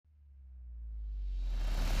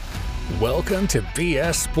Welcome to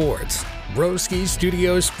BS Sports, Broski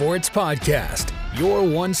Studio Sports Podcast, your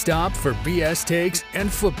one-stop for BS takes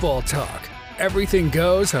and football talk. Everything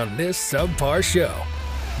goes on this subpar show.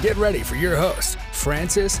 Get ready for your hosts,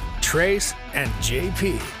 Francis, Trace, and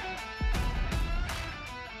JP.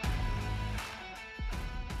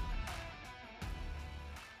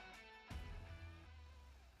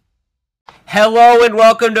 Hello and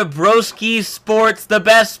welcome to Broski Sports, the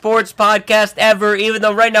best sports podcast ever, even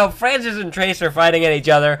though right now Francis and Trace are fighting at each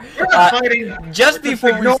other. We're not fighting. Just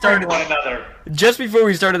before we started one another. Just before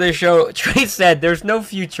we started this show, Trace said there's no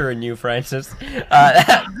future in you, Francis.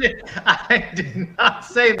 I did not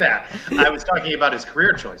say that. I was talking about his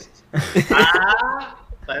career choices.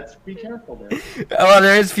 Let's be careful there. Well,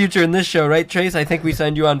 there is future in this show, right, Trace? I think we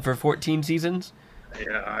signed you on for 14 seasons.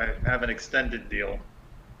 Yeah, I have an extended deal.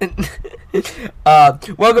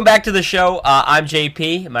 Welcome back to the show. I'm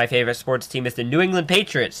JP. My favorite sports team is the New England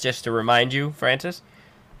Patriots, just to remind you, Francis.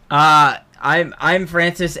 I'm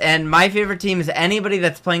Francis, and my favorite team is anybody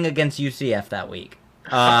that's playing against UCF that week.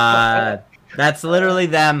 That's literally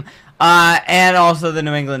them, and also the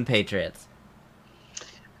New England Patriots.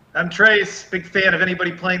 I'm Trace, big fan of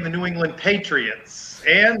anybody playing the New England Patriots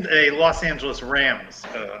and a Los Angeles Rams,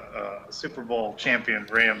 Super Bowl champion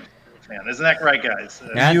Rams fan. Isn't that right, guys?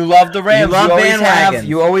 You love the Rams.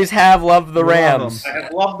 You always have loved the Rams. I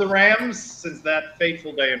have loved the Rams since that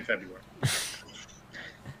fateful day in February.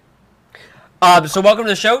 So welcome to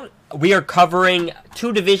the show. We are covering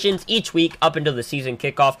two divisions each week up until the season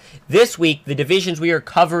kickoff. This week, the divisions we are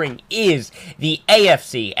covering is the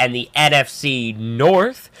AFC and the NFC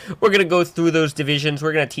North. We're going to go through those divisions.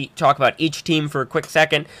 We're going to talk about each team for a quick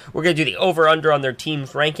second. We're going to do the over-under on their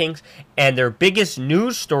team's rankings and their biggest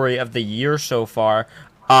news story of the year so far. Can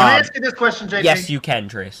I ask you this question, JP? Yes, you can,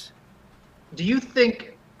 Trace. Do you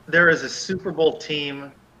think there is a Super Bowl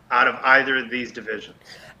team out of either of these divisions?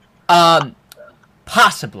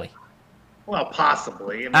 Possibly. Well,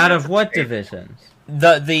 possibly. I mean, Out of what divisions?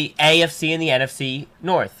 The AFC and the NFC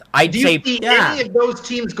North. I'd Do you say see any of those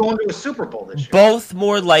teams going to a Super Bowl this year? both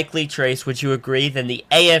more likely, Trace, would you agree, than the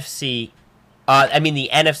AFC, the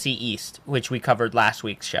NFC East, which we covered last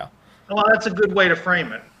week's show. Well, that's a good way to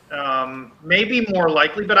frame it. Maybe more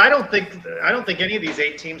likely, but I don't think any of these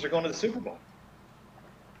 8 teams are going to the Super Bowl.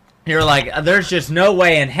 You're like, there's just no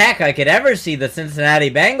way in heck I could ever see the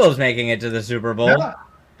Cincinnati Bengals making it to the Super Bowl. Yeah,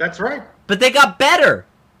 that's right. But they got better.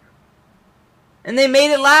 And they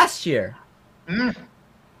made it last year. Can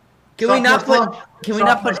we not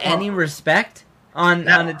put any respect on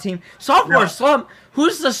a team? Sophomore slump?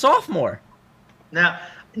 Who's the sophomore? Now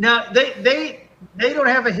they don't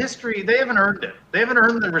have a history. They haven't earned it. They haven't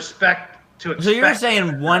earned the respect to expect. So you're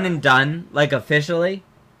saying one and done, like officially?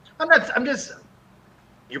 I'm just.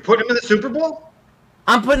 You're putting them in the Super Bowl?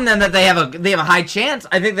 I'm putting them that they have a high chance.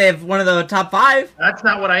 I think they have one of the top 5. That's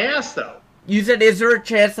not what I asked, though. You said, is there a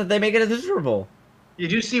chance that they make it to the Super Bowl? Did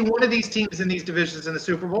you see one of these teams in these divisions in the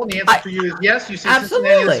Super Bowl? And the answer for you is yes. You see absolutely.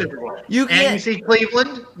 Cincinnati in the Super Bowl. And you see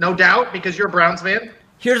Cleveland, no doubt, because you're a Browns fan.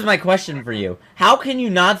 Here's my question for you. How can you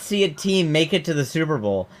not see a team make it to the Super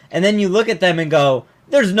Bowl, and then you look at them and go,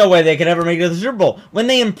 there's no way they could ever make it to the Super Bowl, when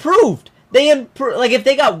they improved? Like, if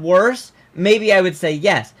they got worse, maybe I would say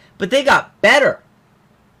yes. But they got better.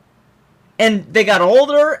 And they got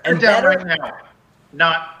older and They're down better. right now,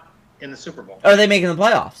 not in the Super Bowl. Are they making the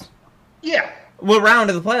playoffs? Yeah. What round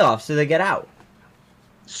of the playoffs do they get out?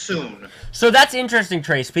 Soon. So that's interesting,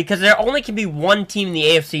 Trace, because there only can be one team in the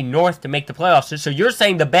AFC North to make the playoffs. So you're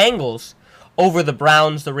saying the Bengals over the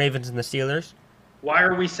Browns, the Ravens, and the Steelers? Why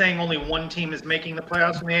are we saying only one team is making the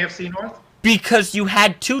playoffs in the AFC North? Because you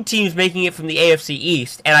had 2 teams making it from the AFC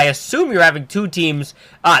East, and I assume you're having 3 teams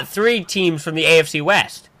from the AFC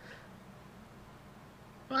West.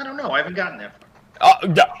 I don't know. I haven't gotten that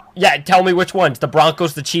far. Yeah, tell me which ones. The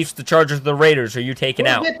Broncos, the Chiefs, the Chargers, the Raiders are you taking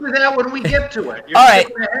out? We'll get to that when we get to it. You're All right.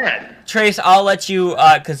 skipping ahead. Trace, I'll let you,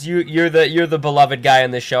 because you're the beloved guy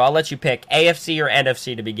on this show. I'll let you pick AFC or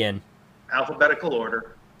NFC to begin. Alphabetical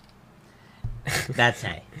order. That's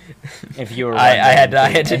A. If you were, I had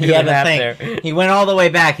to do the math there. He went all the way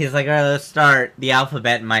back. He's like, all right, let's start the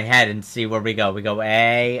alphabet in my head and see where we go. We go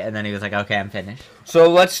A, and then he was like, okay, I'm finished. So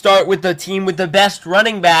let's start with the team with the best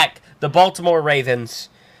running back, the Baltimore Ravens.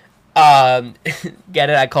 Get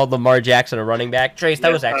it? I called Lamar Jackson a running back. Trace,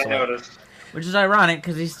 that was excellent. I noticed. Which is ironic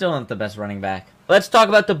because he's still not the best running back. Let's talk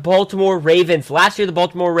about the Baltimore Ravens. Last year, the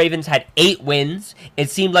Baltimore Ravens had 8 wins. It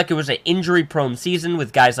seemed like it was an injury-prone season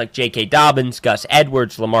with guys like J.K. Dobbins, Gus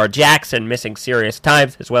Edwards, Lamar Jackson missing serious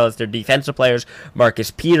times, as well as their defensive players,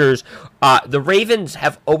 Marcus Peters. The Ravens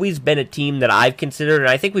have always been a team that I've considered, and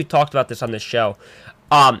I think we've talked about this on this show,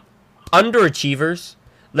 underachievers,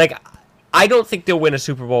 like, I don't think they'll win a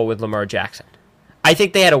Super Bowl with Lamar Jackson. I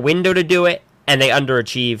think they had a window to do it, and they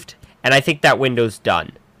underachieved, and I think that window's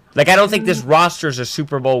done. Like, I don't think this roster is a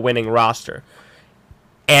Super Bowl winning roster.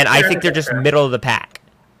 And I think they're just middle of the pack.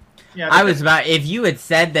 Yeah, if you had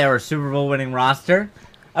said they were a Super Bowl winning roster,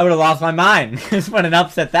 I would have lost my mind. Because what an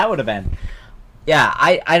upset that would have been. Yeah,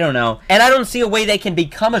 I don't know. And I don't see a way they can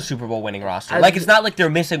become a Super Bowl winning roster. Like, it's not like they're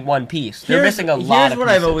missing one piece. They're missing a lot of pieces. Here's what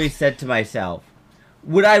I've always said to myself.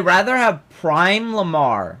 Would I rather have prime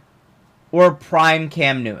Lamar or prime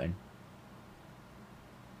Cam Newton?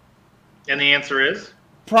 And the answer is?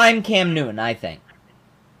 Prime Cam Newton, I think.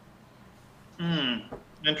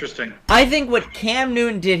 Interesting. I think what Cam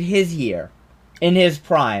Newton did his year, in his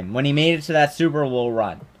prime, when he made it to that Super Bowl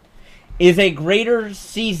run, is a greater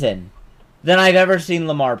season than I've ever seen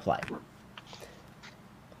Lamar play.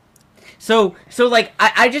 So like,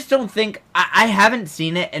 I just don't think, I haven't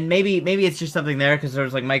seen it, and maybe it's just something there, because there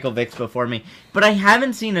was, like, Michael Vick's before me, but I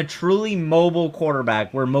haven't seen a truly mobile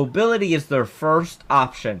quarterback, where mobility is their first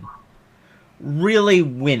option, really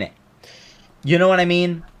win it. You know what I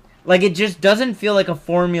mean? Like, it just doesn't feel like a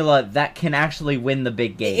formula that can actually win the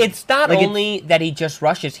big game. It's not only that he just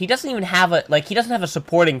rushes. He doesn't even have he doesn't have a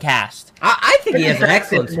supporting cast. I think he has an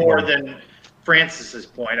excellent more than Francis's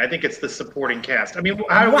point. I think it's the supporting cast. I mean,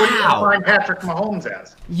 how would you define Patrick Mahomes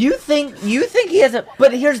as? You think he has a...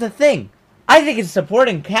 But here's the thing. I think his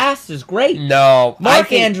supporting cast is great. No.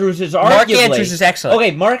 Mark Andrews is arguably... Mark Andrews is excellent.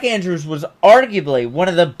 Okay, Mark Andrews was arguably one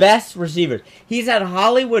of the best receivers. He's had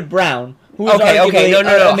Hollywood Brown... No.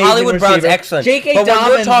 Hollywood Brown's excellent. J.K. But Dobbins,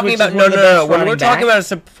 when we're talking about when we're talking about a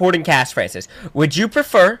supporting cast, Francis, would you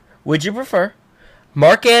prefer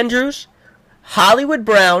Mark Andrews, Hollywood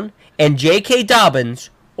Brown, and J.K. Dobbins,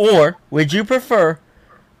 or would you prefer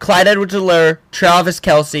Clyde Edwards-Helaire, Travis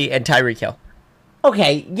Kelce, and Tyreek Hill?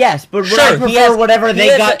 Okay, yes, but would I prefer whatever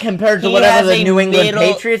they got compared to whatever the New England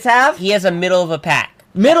Patriots have? He has a middle of a pack.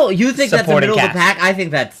 Middle? You think that's the middle of the pack? I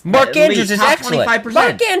think that's Mark Andrews is excellent. 25%.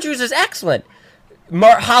 Mark Andrews is excellent.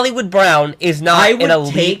 Hollywood Brown is not an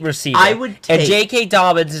elite receiver. And J.K.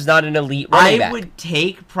 Dobbins is not an elite running back. I would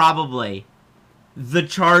take probably the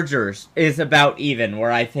Chargers is about even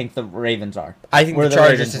where I think the Ravens are. I think the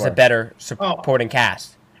Chargers is a better supporting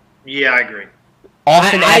cast. Yeah, I agree.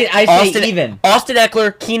 I say even. Austin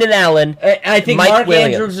Eckler, Keenan Allen, I think Mike Mark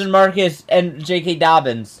Williams. Andrews and Marcus and J.K.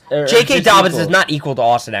 Dobbins. J.K. Dobbins is not equal to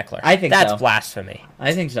Austin Eckler. I think that's blasphemy.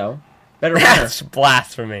 I think so. Better. That's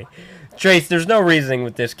blasphemy. Trace, there's no reasoning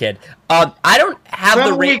with this kid. I don't have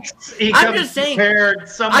some the weeks he I'm comes just saying. Prepared,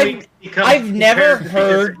 some weeks he comes I've never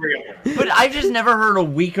prepared heard, but I've just never heard a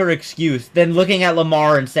weaker excuse than looking at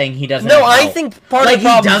Lamar and saying he doesn't. No, have help. I think part of the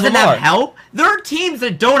problem he doesn't is Lamar. have help. There are teams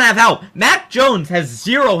that don't have help. Mac Jones has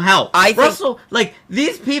zero help. Russell, like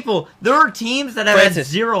these people, there are teams that have had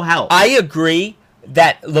zero help. I agree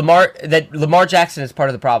that Lamar Jackson is part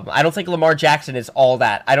of the problem. I don't think Lamar Jackson is all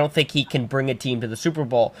that. I don't think he can bring a team to the Super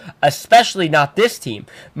Bowl, especially not this team.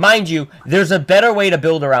 Mind you, there's a better way to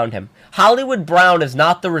build around him. Hollywood Brown is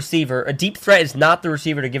not the receiver. A deep threat is not the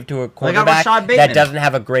receiver to give to a quarterback that doesn't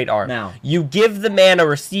have a great arm. No. You give the man a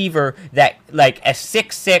receiver that, like a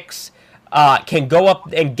 6'6", can go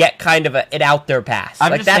up and get kind of an out there pass.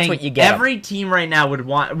 That's what you get. Every team right now would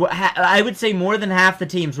want. I would say more than half the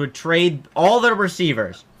teams would trade all their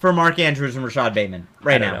receivers for Mark Andrews and Rashad Bateman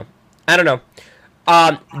I don't know.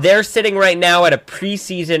 They're sitting right now at a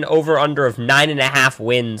preseason over/under of 9.5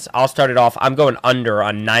 wins. I'll start it off. I'm going under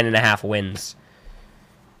on 9.5 wins.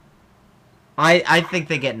 I think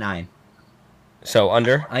they get 9. So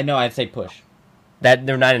under? I know. I'd say push. That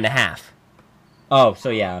they're 9.5. Oh, so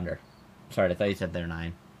yeah, under. Sorry, I thought you said they're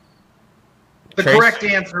 9. The correct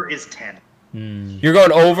answer is 10. You're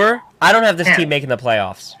going over? I don't have this team making the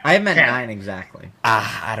playoffs. I meant 9 exactly.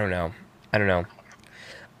 I don't know.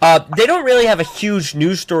 They don't really have a huge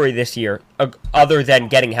news story this year, other than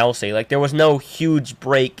getting healthy. Like, there was no huge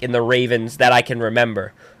break in the Ravens that I can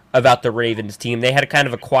remember about the Ravens team. They had kind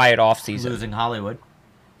of a quiet offseason. Losing Hollywood.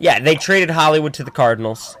 Yeah, they traded Hollywood to the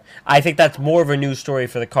Cardinals. I think that's more of a news story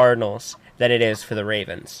for the Cardinals than it is for the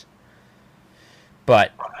Ravens.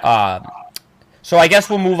 But, so I guess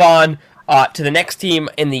we'll move on to the next team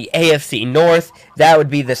in the AFC North. That would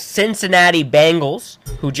be the Cincinnati Bengals,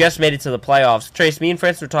 who just made it to the playoffs. Trace, me and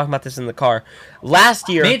Francis were talking about this in the car. Last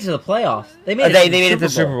year... Made it to the playoffs? They made it to the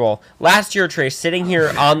Super Bowl. Last year, Trace, sitting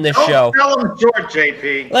here on this Don't show... Tell them short,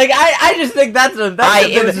 JP. Like, I just think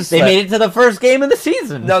they made it to the first game of the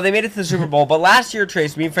season. No, they made it to the Super Bowl. But last year,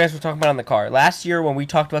 Trace, me and Francis were talking about it in the car. Last year, when we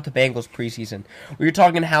talked about the Bengals preseason, we were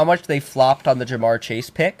talking how much they flopped on the Jamar Chase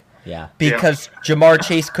pick. Yeah. because Jamar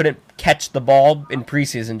Chase couldn't catch the ball in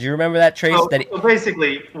preseason. Do you remember that, Trace? So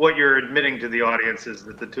basically, what you're admitting to the audience is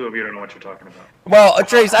that the two of you don't know what you're talking about. Well,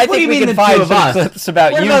 Trace, I What do think you we mean can the two find of some us? clips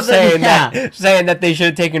about What you about the- saying that they should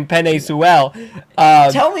have taken Penei Sewell.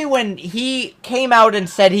 Tell me when he came out and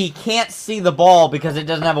said he can't see the ball because it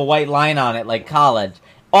doesn't have a white line on it like college.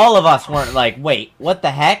 All of us weren't like, wait, what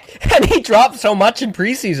the heck? And he dropped so much in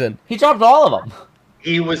preseason. He dropped all of them.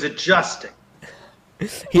 He was adjusting.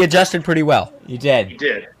 He adjusted pretty well. You He did.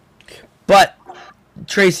 did. But,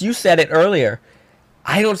 Trace, you said it earlier.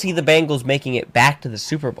 I don't see the Bengals making it back to the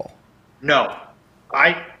Super Bowl. No.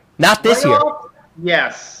 Not this year. Playoff,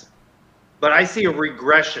 yes. But I see a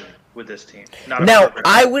regression with this team. Not a Now, progression.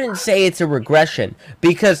 I wouldn't say it's a regression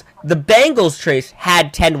because the Bengals, Trace,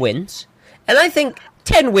 had 10 wins. And I think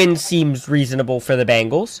 10 wins seems reasonable for the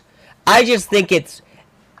Bengals. I just think it's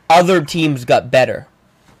other teams got better.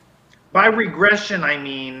 By regression, I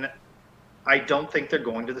mean I don't think they're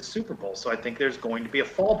going to the Super Bowl, so I think there's going to be a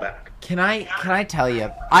fallback. Can I tell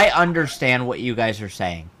you, I understand what you guys are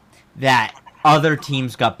saying, that other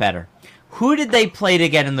teams got better. Who did they play to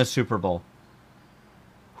get in the Super Bowl?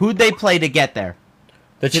 Who'd they play to get there?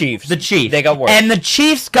 The Chiefs. The Chiefs. They got worse. And the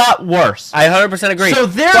Chiefs got worse. I 100% agree. So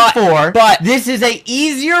therefore, but this is a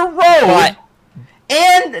easier road,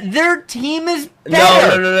 and their team is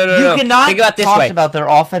better. No. You cannot Think about it this talk way. about their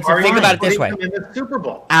offensive Are you Think line. about it this putting way. them in the Super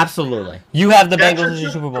Bowl? Absolutely. you have the That's Bengals as your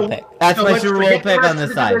your Super Bowl pick. That's So my let's Super Bowl forget the pick rest on this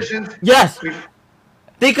of the side. divisions. Yes, We've-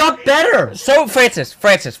 they got better. So, Francis,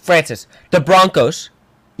 the Broncos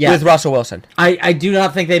with Russell Wilson. I do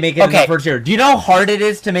not think they make it in Okay. the first year. Do you know how hard it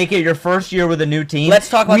is to make it your first year with a new team? Let's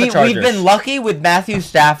talk about the Chargers. We've been lucky with Matthew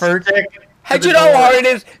Stafford. How do you know how hard it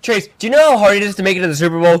is, Trace? Do you know how hard it is to make it to the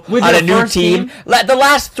Super Bowl With on your a new first team? team? The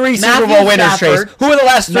last three Super Matthew Bowl winners, Stafford. Trace. Who were the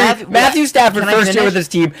last three? Matthew Stafford, Can I first year finish? with his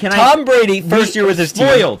team. Can I- Tom Brady, first year with his team.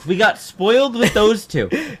 Spoiled. We got spoiled with those two,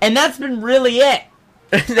 and that's been really it.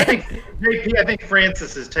 JP, I think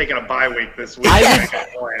Francis is taking a bye week this week.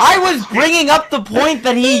 I was bringing up the point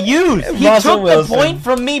that he used. He Russell took Wilson. the point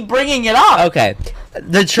from me bringing it up. Okay.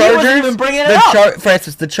 The Chargers, even bringing it up.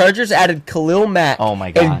 Francis, the Chargers added Khalil Mack. Oh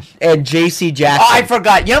my gosh. And J.C. Jackson. Oh, I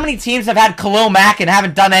forgot. You know how many teams have had Khalil Mack and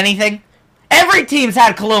haven't done anything? Every team's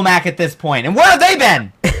had Khalil Mack at this point, and where have they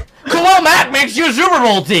been? Khalil Mack makes you a Super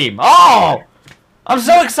Bowl team. Oh, I'm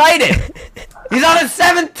so excited. He's on his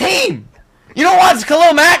 7th team. You know what's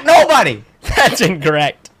Khalil Mack? Nobody. That's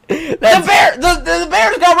incorrect. The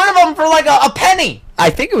Bears got rid of him for like a penny. I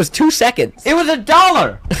think it was 2 seconds. It was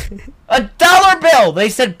 $1. $1 bill. They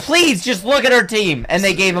said, please just look at our team, and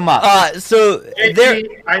they gave him up. So there.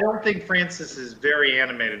 JP, I don't think Francis is very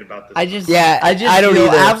animated about this. I just I don't feel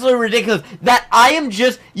either. absolutely ridiculous that I am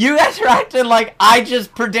just. You guys are acting like I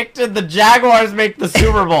just predicted the Jaguars make the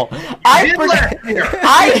Super Bowl. I did last year.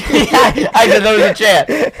 I said there was a chance.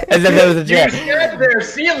 I said there was a You chance. said their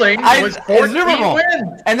ceiling was Super 14 Bowl.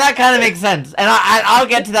 wins. And that kind of makes sense. And I'll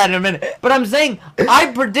get to that in a minute. But I'm saying I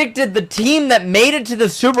predicted the team that made it to the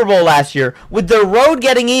Super Bowl last year, with their road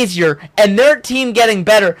getting easier and their team getting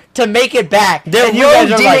better, to make it back. Their And you road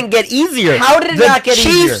guys are didn't like, get easier. How did it not get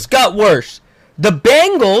easier? The Chiefs got worse. The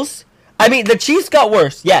Chiefs got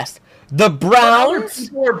worse, yes. The Other Browns,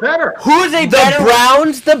 people are better. Who's a the better?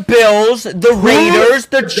 Browns, the Bills, the Raiders,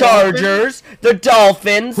 the Chargers, the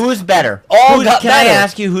Dolphins. Who's better? All got Can I better.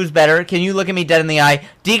 ask you who's better? Can you look at me dead in the eye?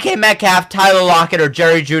 DK Metcalf, Tyler Lockett, or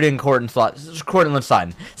Jerry Jeudy and Cortland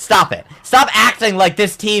Sutton? Stop it. Stop acting like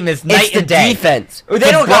this team is night It's the and day. defense. They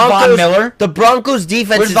The don't got Von Broncos- Miller. The Broncos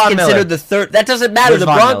defense Where's is Von Miller? considered the third. That doesn't matter. Where's The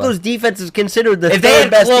Von Broncos Miller? defense is considered the If they third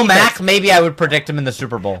had best Khalil defense. Mack, maybe I would predict him in the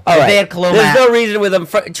Super Bowl. All if right. they had Khalil There's Mack, no reason with them.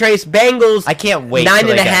 Trace Bengals. I can't wait.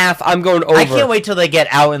 9.5. I'm going over. I can't wait till they get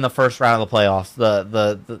out in the first round of the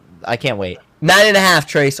playoffs. I can't wait. 9.5.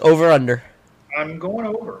 Trace over under. I'm going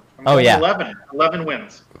over. I'm Oh, going yeah. 11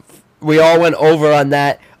 wins. We all went over on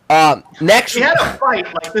that. Next. We had a fight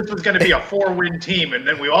like this was going to be a 4-win team, and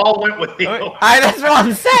then we all went with the. That's what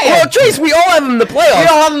I'm saying. Well, Trace, we all have them in the playoffs. We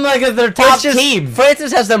don't have them like as their top It's just team.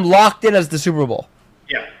 Francis has them locked in as the Super Bowl.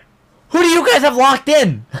 Yeah. Who do you guys have locked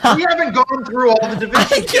in? We haven't gone through all the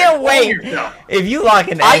divisions. I yet. can't Hold wait. yourself. If you lock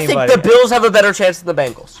in I anybody, think the Bills have a better chance than the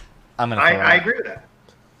Bengals. I'm gonna. I agree with that.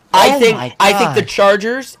 I Oh think my the gosh.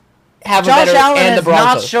 Chargers have a Josh better Allen and the has not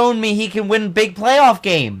Broncos. shown me he can win big playoff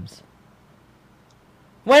games.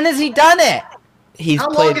 When has he done it? He's How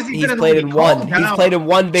long played. has he He's been in the played in league? one. Calm He's down. played in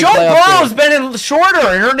one big Joe playoff Burrow's game. been in shorter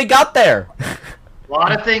and already got there. A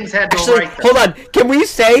lot of things had to go Actually, right there. hold on. Can we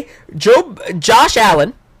say Josh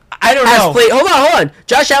Allen I don't has know. played? Hold on.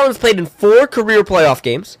 Josh Allen's played in 4 career playoff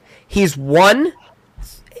games. He's won.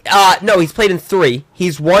 No, he's played in 3.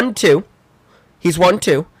 He's won 2.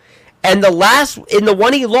 And the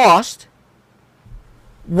one he lost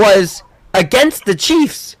was against the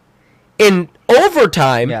Chiefs in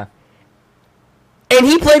overtime. Yeah. And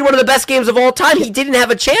he played one of the best games of all time. He didn't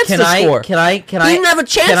have a chance to score. He didn't have a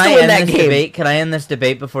chance to win that game. Can I end this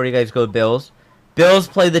debate before you guys go to Bills? Bills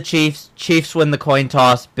play the Chiefs. Chiefs win the coin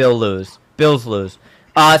toss. Bills lose.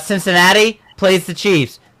 Cincinnati plays the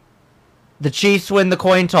Chiefs. The Chiefs win the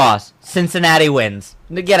coin toss. Cincinnati wins.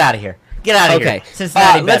 Get out of here. Get out of here.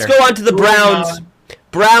 Cincinnati let's go on to the Browns.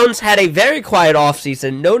 Browns had a very quiet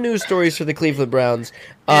offseason. No news stories for the Cleveland Browns.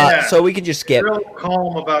 So we can just skip. Real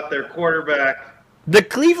calm about their quarterback. The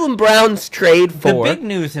Cleveland Browns trade for... The big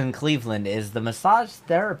news in Cleveland is the massage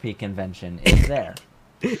therapy convention is there.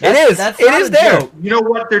 It is there. You know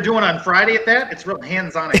what they're doing on Friday at that? It's real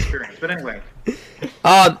hands-on experience. But anyway.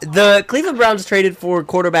 The Cleveland Browns traded for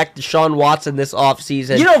quarterback Deshaun Watson this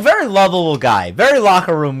offseason. You know, very lovable guy. Very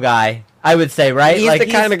locker room guy, I would say, right? He's the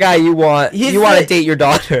kind of guy you want. You want to date your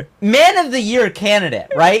daughter. Man of the year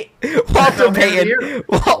candidate, right? Walter Payton.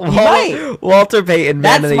 Walter Payton,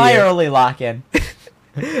 man of the year. That's my early lock-in.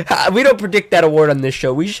 We don't predict that award on this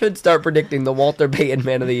show. We should start predicting the Walter Payton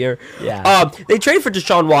Man of the Year. Yeah. They traded for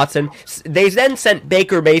Deshaun Watson. They then sent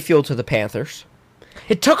Baker Mayfield to the Panthers.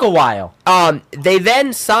 It took a while. They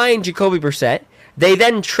then signed Jacoby Brissett. They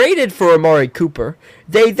then traded for Amari Cooper.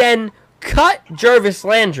 They then cut Jarvis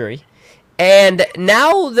Landry. And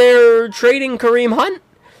now they're trading Kareem Hunt.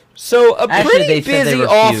 So pretty busy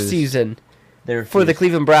offseason for the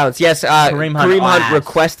Cleveland Browns. Yes, Kareem Hunt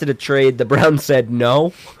requested a trade. The Browns said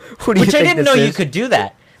no. Which I didn't know you could do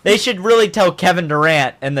that. They should really tell Kevin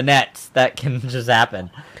Durant and the Nets that can just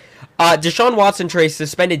happen. Deshaun Watson trade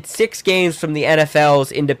suspended 6 games from the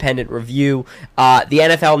NFL's independent review. The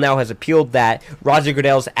NFL now has appealed that. Roger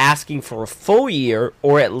Goodell's asking for a full year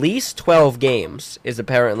or at least 12 games is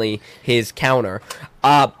apparently his counter.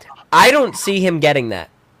 I don't see him getting that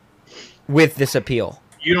with this appeal.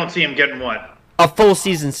 You don't see him getting what? A full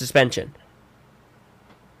season suspension.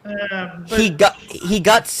 He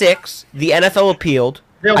got 6. The NFL appealed.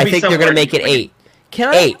 I think they're going to make it 8.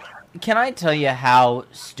 Can I tell you how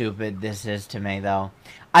stupid this is to me, though?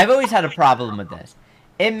 I've always had a problem with this.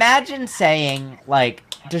 Imagine saying, like,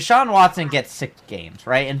 Deshaun Watson gets 6 games,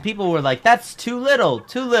 right? And people were like, that's too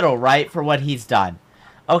little, right, for what he's done.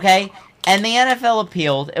 Okay? And the NFL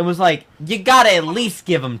appealed and was like, you gotta at least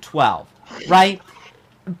give him 12, right?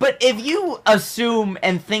 But if you assume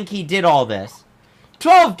and think he did all this,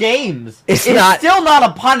 12 games is still not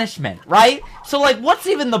a punishment, right? So, like, what's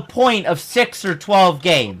even the point of 6 or 12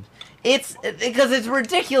 games? It's because it's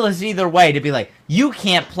ridiculous either way to be like, you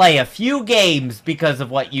can't play a few games because of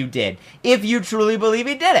what you did, if you truly believe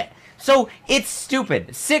he did it. So, it's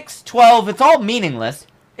stupid. 6, 12, it's all meaningless.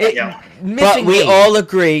 But we all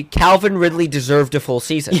agree Calvin Ridley deserved a full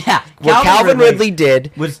season. Yeah. What Calvin Ridley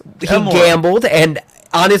did was he gambled and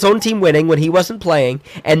on his own team winning when he wasn't playing,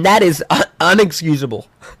 and that is unexcusable.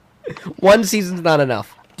 One season's not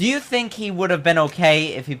enough. Do you think he would have been okay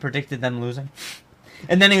if he predicted them losing?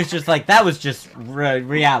 And then he was just like, that was just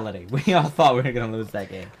reality. We all thought we were going to lose that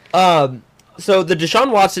game. So the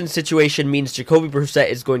Deshaun Watson situation means Jacoby Brissett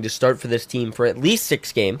is going to start for this team for at least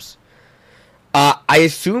 6 games. I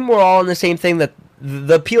assume we're all on the same thing that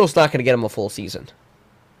the appeal's not going to get him a full season.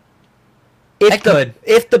 If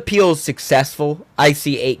the appeal is successful, I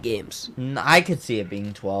see 8 games. I could see it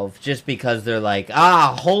being 12, just because they're like,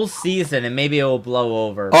 a whole season, and maybe it will blow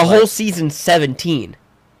over. Whole season 17.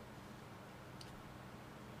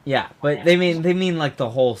 Yeah, but they mean like the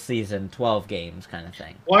whole season, 12 games kind of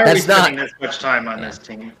thing. Why are we spending this much time on this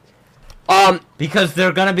team? Because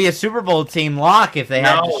they're going to be a Super Bowl team lock if they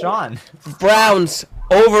had Deshaun. Browns,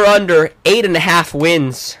 over-under, 8.5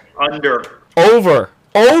 wins.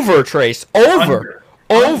 Over, Trace. Over.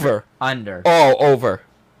 Under. Oh, over.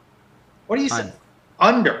 What do you say?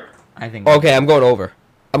 Under. I think. Okay, I'm going over.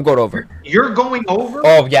 You're going over?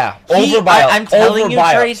 Oh, yeah. I'm telling you,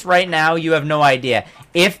 Trace, right now, you have no idea.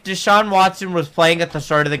 If Deshaun Watson was playing at the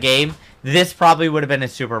start of the game, this probably would have been a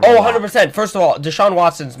Super Bowl. Oh, 100%. First of all, Deshaun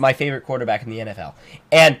Watson's my favorite quarterback in the NFL.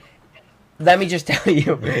 And let me just tell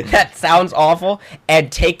you, that sounds awful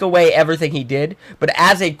and take away everything he did. But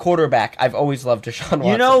as a quarterback, I've always loved Deshaun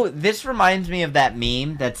Watson. You know, this reminds me of that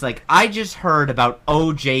meme that's like, I just heard about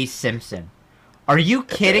O.J. Simpson. Are you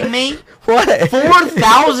kidding me? What?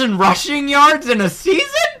 4,000 rushing yards in a season?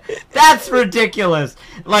 That's ridiculous.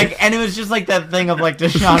 Like, and it was just like that thing of like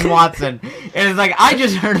Deshaun Watson. And it's like, I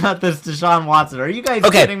just heard about this Deshaun Watson. Are you guys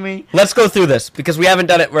kidding me? Let's go through this because we haven't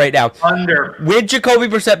done it right now. Under. With Jacoby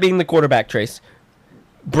Brissett being the quarterback, Trace.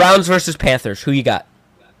 Browns versus Panthers. Who you got?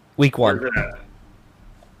 Week 1.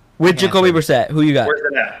 with Jacoby Brissett. Who you got? Where's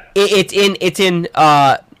it at? It's in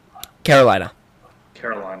Carolina.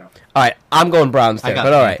 Carolina. All right, I'm going Browns there,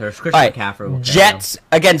 but all right. Christian All right, McCaffrey will Jets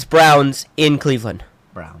against Browns in Cleveland.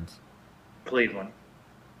 Browns. Cleveland.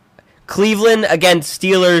 Cleveland against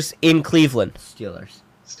Steelers in Cleveland.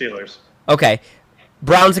 Steelers. Okay.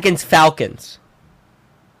 Browns against Falcons.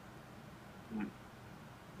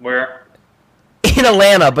 Where? In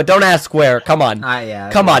Atlanta, but don't ask where. Come on.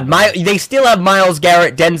 Come on. They still have Myles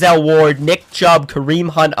Garrett, Denzel Ward, Nick Chubb, Kareem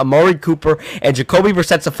Hunt, Amari Cooper, and Jacoby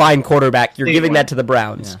Brissett's a fine quarterback. You're giving that to the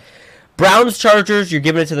Browns. Yeah. Browns Chargers, you're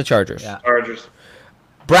giving it to the Chargers. Yeah. Chargers.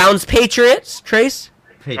 Browns Patriots, Trace?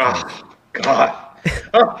 Patriots. Oh, God.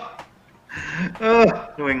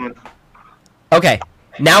 New England. Okay.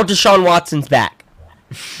 Now Deshaun Watson's back.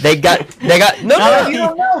 They got You don't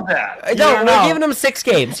know that. No, we're giving him 6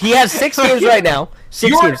 games. He has 6 games right now.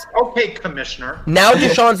 6 games. Okay, Commissioner. Now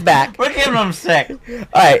Deshaun's back. We're giving him 6. All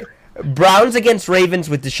right. Browns against Ravens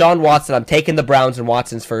with Deshaun Watson. I'm taking the Browns in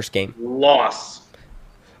Watson's first game. Loss.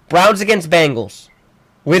 Browns against Bengals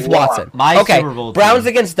with Loss. Watson. My okay. Super Bowl Browns team.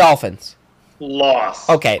 against Dolphins. Loss.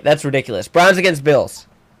 Okay, that's ridiculous. Browns against Bills.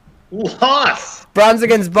 Loss. Browns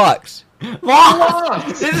against Bucks.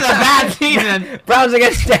 Loss. This is a bad season. Browns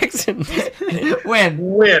against Texans. Win.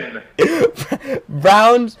 Win.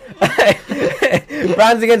 Browns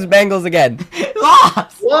Browns against Bengals again.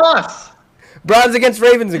 Loss. Loss. Browns against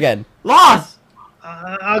Ravens again. Loss.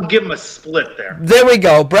 I'll give him a split there. There we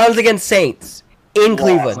go. Browns against Saints in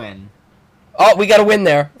Cleveland. Win. Oh, we got to win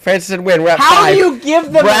there. Francis said win. We're at How 5. do you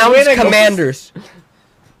give them Browns a win against- Commanders.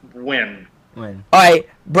 Win. Win. All right,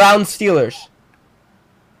 Browns Steelers.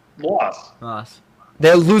 Loss.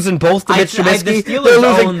 They're losing both to Mitch the Trubisky. Steelers They're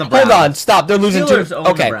losing. own the Hold Browns. on, stop. They're losing Steelers two. own the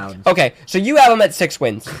Okay, Browns. okay. So you have them at 6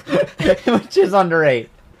 wins. Which is under 8.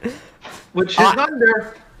 Which is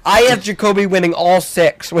under I have Jacoby winning all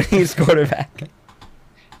 6 when he's quarterback.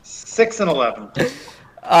 6-11.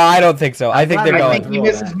 I don't think so. I think they're I going. think he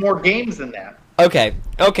misses more games than that. Okay.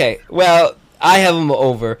 Well, I have them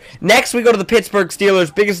over. Next, we go to the Pittsburgh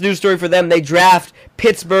Steelers. Biggest news story for them: they draft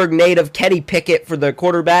Pittsburgh native Kenny Pickett for their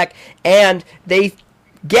quarterback, and they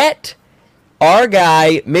get our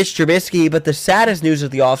guy Mitch Trubisky. But the saddest news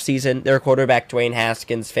of the offseason, their quarterback Dwayne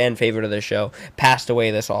Haskins, fan favorite of the show, passed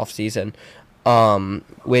away this offseason,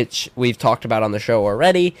 which we've talked about on the show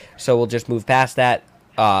already. So we'll just move past that.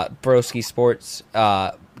 Broski Sports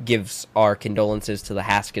gives our condolences to the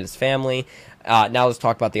Haskins family. Now let's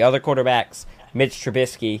talk about the other quarterbacks, Mitch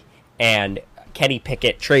Trubisky and Kenny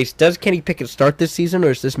Pickett. Trace, does Kenny Pickett start this season,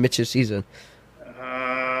 or is this Mitch's season?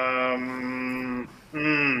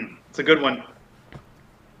 It's a good one.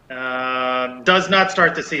 Does not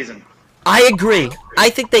start the season. I agree.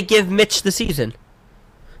 I think they give Mitch the season.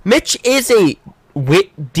 Mitch is a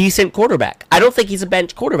decent quarterback. I don't think he's a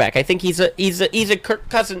bench quarterback. I think he's a Kirk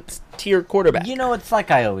Cousins tier quarterback. You know, it's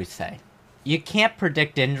like I always say. You can't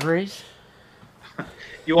predict injuries.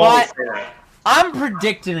 You always But- say that. I'm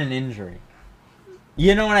predicting an injury.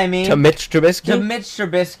 You know what I mean? To Mitch Trubisky? To Mitch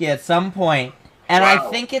Trubisky at some point. And Wow.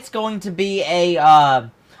 I think it's going to be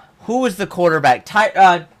a, who was the quarterback?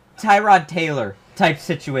 Tyrod Taylor type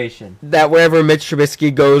situation. That wherever Mitch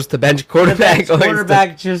Trubisky goes, the bench quarterback. The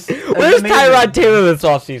quarterback just... Where's amazing. Tyrod Taylor this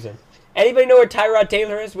offseason? Anybody know where Tyrod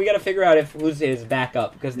Taylor is? We got to figure out who's his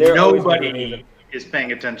backup, because they're always gonna be amazing. Nobody is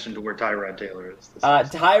paying attention to where Tyrod Taylor is.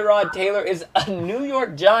 Tyrod Taylor is a New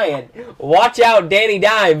York Giant. Watch out, Danny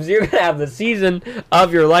Dimes. You're going to have the season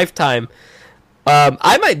of your lifetime.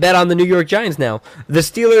 I might bet on the New York Giants now. The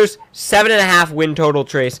Steelers, 7.5 win total,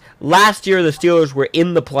 Trace. Last year, the Steelers were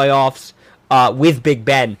in the playoffs with Big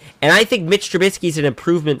Ben. And I think Mitch Trubisky is an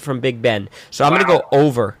improvement from Big Ben. So I'm going to go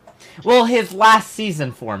over. Well, his last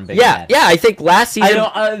season for him, Big Ben. Yeah, I think last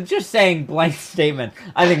season... just saying blank statement.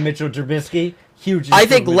 I think Mitchell Trubisky, huge I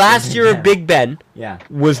think improvement last from year Big Ben Yeah.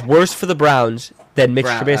 was worse for the Browns than Mitch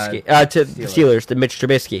Trubisky. To Steelers than Mitch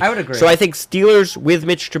Trubisky. I would agree. So I think Steelers with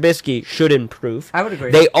Mitch Trubisky should improve. I would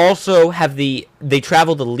agree. They also have they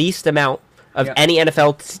travel the least amount of any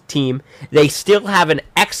NFL team. They still have an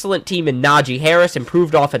excellent team in Najee Harris,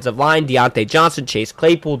 improved offensive line, Deontay Johnson, Chase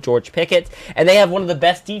Claypool, George Pickett, and they have one of the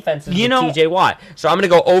best defenses with TJ Watt. So I'm going to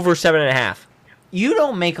go over 7.5. You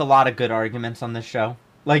don't make a lot of good arguments on this show.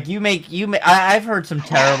 Like I've heard some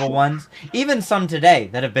terrible ones, even some today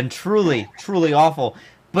that have been truly, truly awful.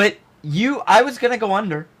 But I was gonna go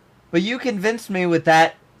under, but you convinced me with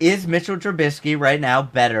that. Is Mitchell Trubisky right now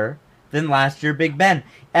better than last year Big Ben?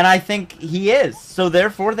 And I think he is. So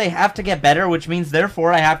therefore, they have to get better, which means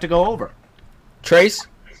therefore I have to go over. Trace?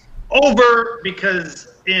 Over, because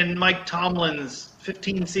in Mike Tomlin's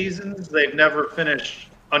 15 seasons, they've never finished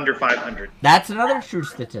under 500. That's another true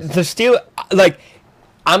statistic. The Steelers, like,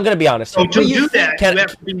 I'm gonna be honest. So to do that, Can- you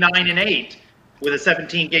have to be 9-8 with a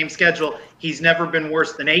 17-game schedule. He's never been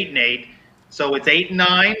worse than 8-8. So it's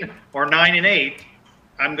 8-9 or 9-8.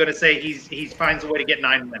 I'm gonna say he finds a way to get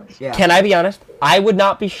 9 wins. Yeah. Can I be honest? I would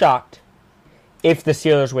not be shocked if the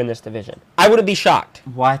Steelers win this division. I wouldn't be shocked.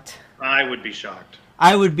 What? I would be shocked.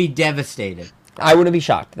 I would be devastated. I wouldn't be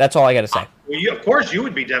shocked. That's all I gotta say. Well, of course you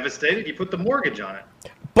would be devastated. You put the mortgage on it.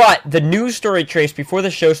 But the news story, Trace, before the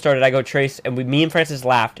show started, I go, Trace, and me and Francis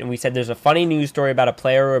laughed, and we said there's a funny news story about a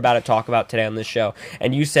player we're about to talk about today on this show.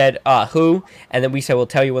 And you said, who? And then we said, we'll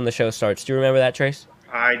tell you when the show starts. Do you remember that, Trace?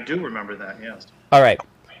 I do remember that, yes. All right.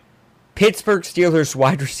 Pittsburgh Steelers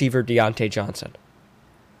wide receiver Deontay Johnson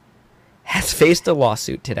has faced a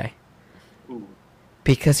lawsuit today Ooh.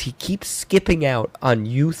 because he keeps skipping out on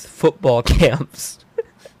youth football camps.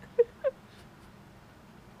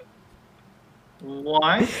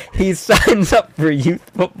 Why? He signs up for youth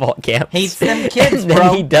football camps. Hates them kids, and then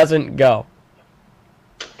bro. he doesn't go.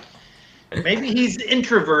 Maybe he's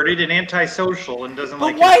introverted and antisocial and doesn't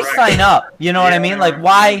But like why interaction. sign up? You know what I mean? Like,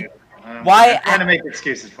 why? I'm why- trying to make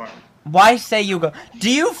excuses for him. Why say you go? Do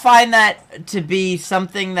you find that to be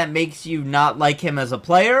something that makes you not like him as a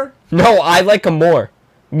player? No, I like him more.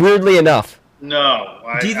 Weirdly enough. No.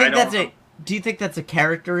 Do you I think don't- that's a? Do you think that's a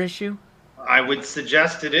character issue? I would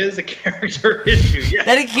suggest it is a character issue. Yeah.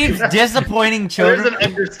 That he keeps disappointing There's children. an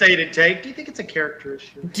understated take. Do you think it's a character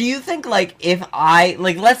issue? Do you think, like, if I,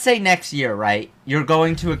 like, let's say next year, right, you're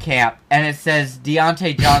going to a camp and it says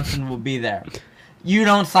Deontay Johnson will be there. You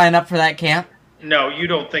don't sign up for that camp? No, you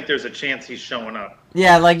don't think there's a chance he's showing up.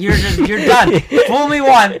 Yeah, like, you're done. Fool me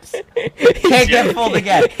once, can't get fooled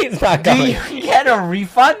again. He's not Do going. you get a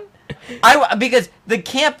refund? Because the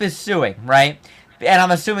camp is suing, right? And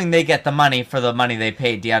I'm assuming they get the money for the money they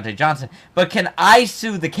paid Deontay Johnson. But can I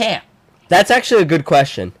sue the camp? That's actually a good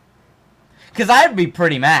question. Because I'd be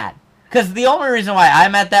pretty mad. Because the only reason why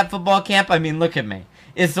I'm at that football camp, I mean, look at me,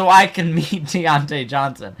 is so I can meet Deontay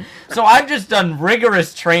Johnson. So I've just done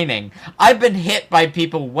rigorous training. I've been hit by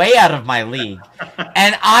people way out of my league.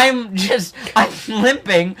 And I'm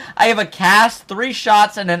limping. I have a cast, 3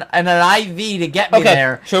 shots, and an IV to get me Okay,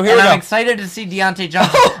 there. so here and we I'm go. excited to see Deontay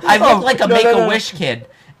Johnson. I look like a no, no, no, no. Make-A-Wish kid.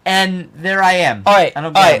 And there I am. All right, I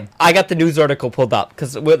don't all get right. him. I got the news article pulled up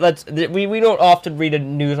because we don't often read a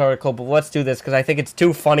news article, but let's do this because I think it's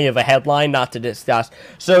too funny of a headline not to discuss.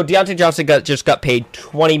 So Deontay Johnson just got paid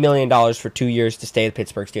 $20 million for 2 years to stay at the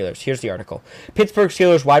Pittsburgh Steelers. Here's the article: Pittsburgh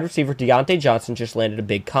Steelers wide receiver Deontay Johnson just landed a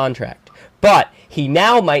big contract, but he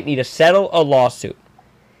now might need to settle a lawsuit.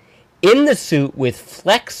 In the suit with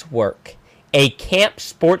Flexwork, a camp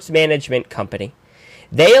sports management company,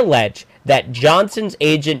 they allege that Johnson's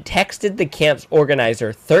agent texted the camp's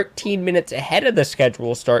organizer 13 minutes ahead of the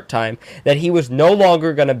scheduled start time that he was no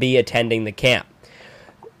longer going to be attending the camp.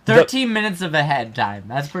 13 minutes of ahead time.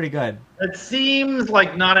 That's pretty good. It seems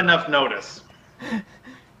like not enough notice.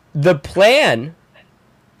 The plan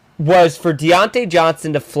was for Deontay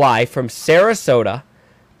Johnson to fly from Sarasota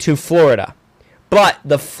to Florida, but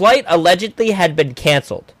the flight allegedly had been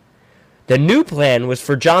canceled. The new plan was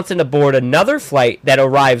for Johnson to board another flight that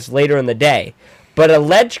arrives later in the day, but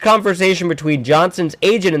alleged conversation between Johnson's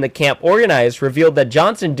agent and the camp organizers revealed that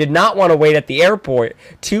Johnson did not want to wait at the airport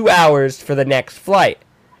 2 hours for the next flight.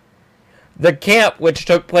 The camp, which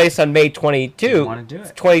took place on May wanna do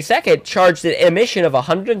it. 22nd, charged an admission of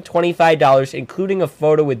 $125, including a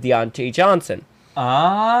photo with Deontay Johnson.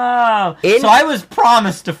 Oh, In- so I was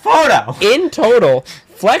promised a photo. In total,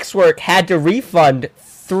 Flexwork had to refund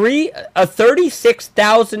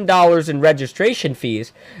 $36,000 in registration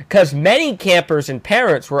fees because many campers and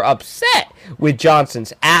parents were upset with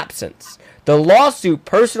Johnson's absence. The lawsuit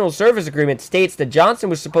personal service agreement states that Johnson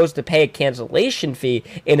was supposed to pay a cancellation fee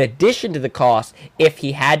in addition to the cost if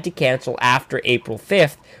he had to cancel after April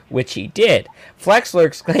 5th, which he did.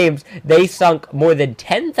 Flexworks claims they sunk more than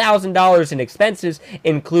 $10,000 in expenses,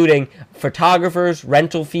 including photographers,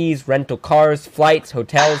 rental fees, rental cars, flights,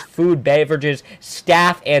 hotels, food, beverages,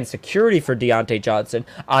 staff, and security for Deontay Johnson,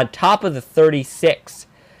 on top of the $36,000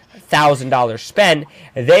 spent.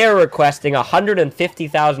 They are requesting a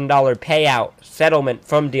 $150,000 payout settlement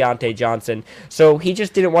from Deontay Johnson, so he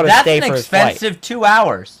just didn't want to That's stay an for his flight. expensive 2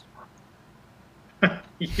 hours.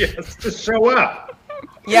 Yes, to show up.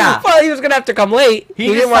 Yeah. Well, he was gonna have to come late. He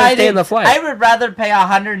didn't want to stay in the flight. I would rather pay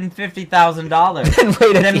 $150,000 Than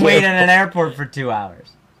wait at than the wait in airport. an airport for 2 hours.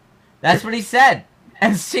 That's what he said.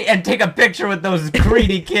 And take a picture with those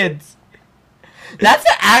greedy kids. That's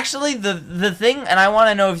actually the thing, and I want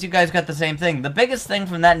to know if you guys got the same thing. The biggest thing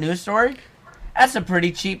from that news story That's a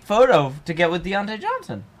pretty cheap photo to get with Deontay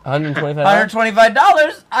Johnson. $125.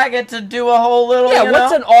 $125. I get to do a whole little. Yeah,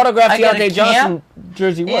 what's an autographed I get a Deontay Johnson camp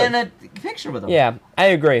jersey worth? and a picture with him. Yeah, I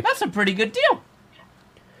agree. That's a pretty good deal.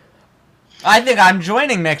 I think I'm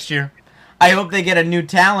joining next year. I hope they get a new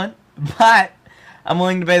talent, but I'm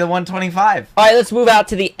willing to pay the $125. All right, let's move out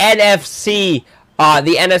to the NFC.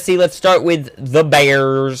 The NFC, let's start with the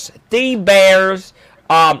Bears. The Bears,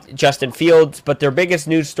 Justin Fields, but their biggest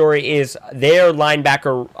news story is their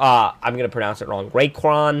linebacker, I'm going to pronounce it wrong,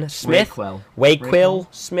 Raekwon Smith. Raekwon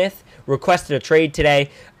Smith requested a trade today.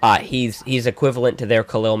 He's equivalent to their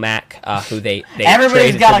Khalil Mack, who they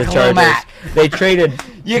Everybody's traded got to a the Khalil Chargers. Mack. They traded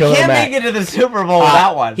You Khalil can't Mack. make it to the Super Bowl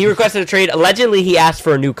without one. He requested a trade. Allegedly, he asked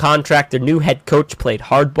for a new contract. Their new head coach played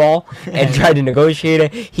hardball and tried to negotiate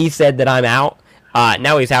it. He said that I'm out.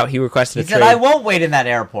 Now he's out. He requested a He trade. said, I won't wait in that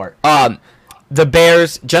airport. The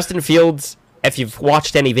Bears, Justin Fields, if you've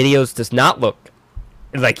watched any videos, does not look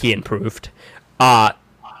like he improved.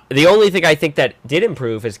 The only thing I think that did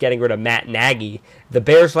improve is getting rid of Matt Nagy. The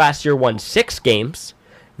Bears last year won 6 games.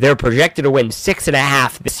 They're projected to win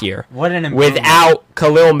 6.5 this year. What an improvement. Without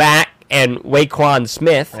Khalil Mack and Raekwon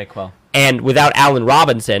Smith. Raekwon. And without Allen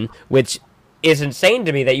Robinson, which is insane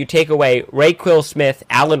to me that you take away Raekwon Smith,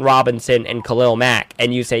 Allen Robinson, and Khalil Mack,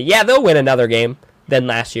 and you say, yeah, they'll win another game than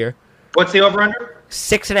last year. What's the over-under?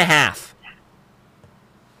 6.5.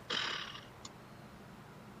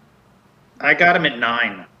 I got him at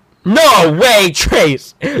 9. No way,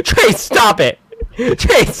 Trace! Trace, stop it!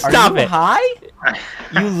 Trace, stop Are you it! high?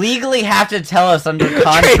 You legally have to tell us under Trace,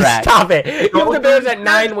 contract. stop it! You have the Bears at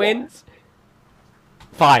 9 wins?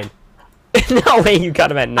 Fine. No way you got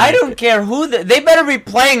them at 9. I don't care who they better be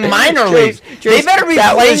playing minor Trace, leagues. Trace, They better be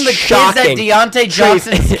that playing was the shocking. kids at Deontay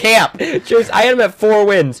Johnson's camp. Trace, I had them at 4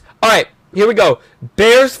 wins. Alright, here we go.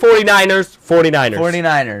 Bears, 49ers, 49ers.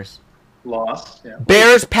 49ers. Lost. Yeah.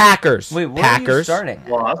 Bears, Packers. Wait, what Packers. are you starting?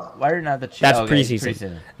 Lost. Why are not the Chiefs? That's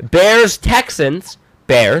preseason. Bears, Texans.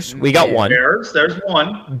 Bears. We got 1. Bears. There's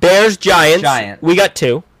 1. Bears, Giants. Giants. We got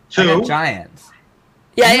 2. 2. Giants.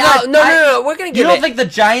 Yeah, You yeah, got- no. We're gonna You give don't it. think the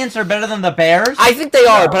Giants are better than the Bears? I think they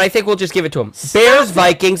are, No. but I think we'll just give it to them. Bears,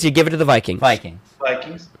 Vikings. You give it to the Vikings. Vikings.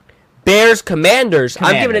 Vikings. Bears, Commanders.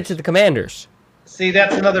 I'm giving it Commanders. to the Commanders. See,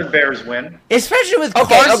 that's another Bears win. Especially with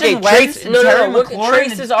Okay, Carson Wentz Trace. and No. Terry Look, McLaurin.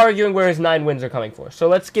 Trace is arguing where his 9 wins are coming for. So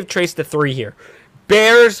let's give Trace the 3 here.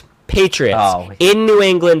 Bears, Patriots. Oh. In New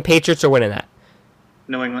England, Patriots are winning that.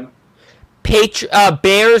 New England.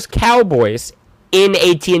 Bears, Cowboys. In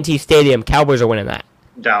AT&T Stadium, Cowboys are winning that.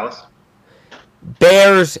 Dallas.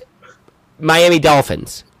 Bears, Miami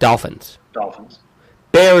Dolphins. Dolphins.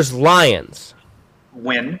 Bears, Lions.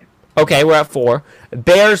 Win. Okay, we're at 4.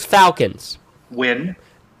 Bears, Falcons. Win.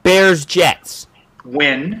 Bears, Jets.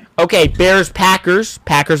 Win. Okay, Bears, Packers.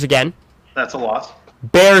 Packers again. That's a loss.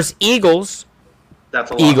 Bears, Eagles.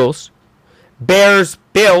 That's a loss. Eagles. Bears,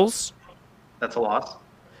 Bills. That's a loss.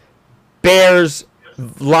 Bears,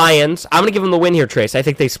 Lions. I'm going to give them the win here, Trace. I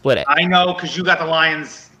think they split it. I know, because you got the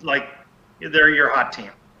Lions, like, they're your hot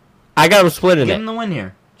team. I got them splitting Give it. him the win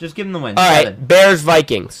here. Just give him the win. All right, 7. Bears,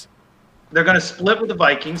 Vikings. They're going to split with the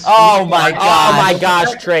Vikings. Oh, my Oh, God. my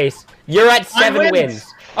gosh, Trace. You're at 7 9 wins. wins.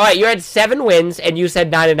 All right, you're at 7 wins, and you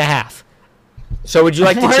said 9.5. So would you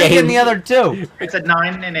like to Where are you change? getting the other 2? It's at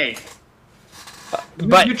 9 and 8.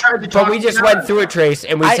 But, you tried to but talk we me just down. went through it, Trace,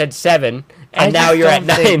 and we I- said 7, I and now just you're at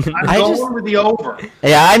don't 9. think- I'm I going just- with the over.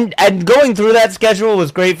 Yeah, and going through that schedule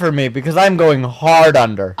was great for me because I'm going hard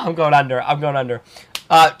under. I'm going under.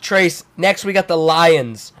 Trace, next we got the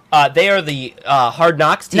Lions. They are the Hard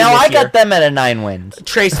Knocks team Now this I year. got them at a 9 wins.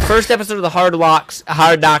 Trace, first episode of the Hard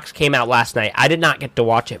Knocks came out last night. I did not get to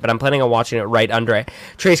watch it, but I'm planning on watching it right under it.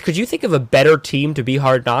 Trace, could you think of a better team to be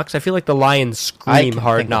Hard Knocks? I feel like the Lions scream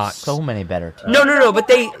Hard Knocks. So many better teams. No, but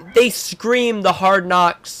they scream the Hard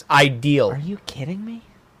Knocks ideal. Are you kidding me?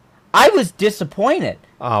 I was disappointed.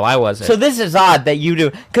 Oh, I wasn't. So this is odd that you do,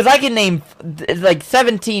 because I can name like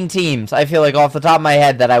 17 teams. I feel like off the top of my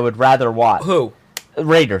head that I would rather watch. Who?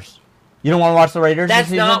 Raiders. You don't want to watch the Raiders? That's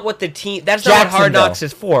this not season? what the team. That's not what Hard Jacksonville. Knocks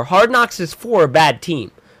is for. Hard Knocks is for a bad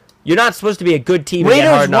team. You're not supposed to be a good team to get Raiders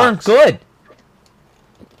Hard weren't Knocks. good.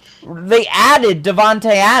 They added Devontae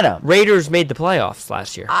Adams. Raiders made the playoffs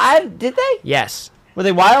last year. Did they? Yes. Were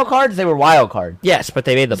they wild cards? They were wild cards. Yes, but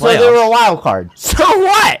they made the So playoffs. they were a wild card. So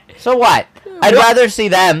what? So what? I'd rather see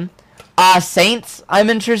them. Saints, I'm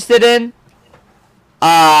interested in.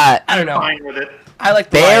 I don't know. Fine with it. I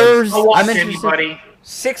like the Bears. Lions. I'll watch I'm interested. anybody.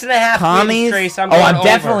 6.5 Commies. wins, Trace. I'm Oh, going I'm over.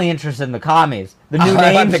 definitely interested in the commies. The new I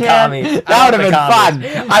name want the chant? commies. That would have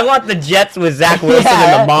been fun. I want the Jets with Zach Wilson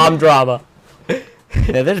Yeah. and the mom drama.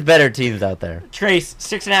 Yeah, there's better teams out there. Trace,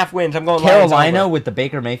 6.5 wins. I'm going Lions Carolina over. with the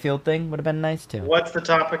Baker Mayfield thing would have been nice too. What's the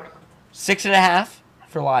topic? 6.5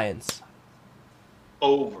 for Lions.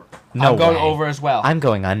 Over. No I'm going way. over as well. I'm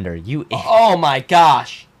going under. You. Oh my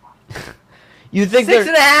gosh. You think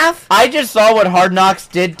 6.5? I just saw what Hard Knocks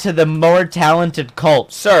did to the more talented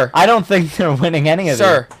Colts. Sir. I don't think they're winning any of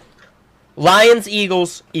Sir. Lions,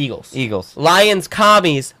 Eagles. Eagles. Lions,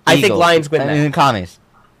 Commies. I think Eagles. Lions win I that. mean, Commies.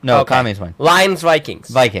 No, Okay. Commies win. Lions, Vikings.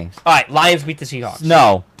 Vikings. All right, Lions beat the Seahawks.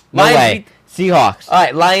 No. No Lions way. Seahawks. All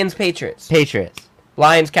right, Lions, Patriots. Patriots.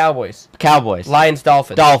 Lions, Cowboys. Cowboys. Lions,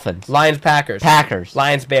 Dolphins. Dolphins. Lions, Packers. Packers.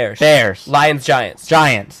 Lions, Bears. Bears. Lions, Giants.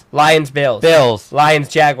 Giants. Lions, Bills. Bills. Lions,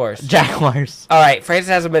 Jaguars. Jaguars. All right, Francis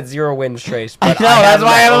has them at 0 wins, Trace. I But know, have that's them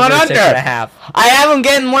why I at have them over under. 6.5. I have them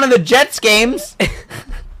getting one of the Jets games.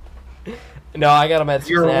 No, I got them at 6.5.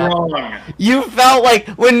 You're wrong. You felt like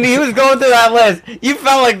when he was going through that list, you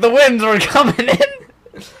felt like the wins were coming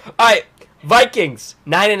in. All right, Vikings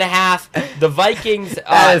 9.5. The Vikings.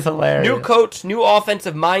 That is hilarious. New coach, new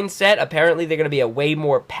offensive mindset. Apparently, they're going to be a way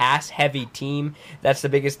more pass-heavy team. That's the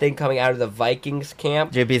biggest thing coming out of the Vikings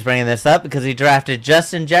camp. JP's bringing this up because he drafted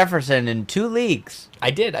Justin Jefferson in 2 leagues. I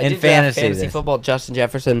did In draft fantasy fantasy this. football. Justin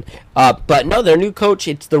Jefferson. But no, their new coach.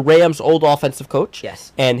 It's the Rams' old offensive coach.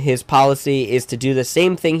 Yes. And his policy is to do the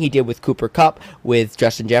same thing he did with Cooper Kupp with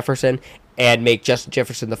Justin Jefferson and make Justin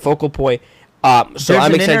Jefferson the focal point. So There's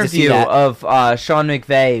I'm an excited to see interview that. of Sean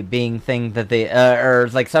McVay being thing that they or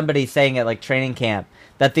like somebody saying at like training camp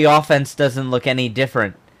that the offense doesn't look any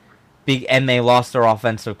different, and they lost their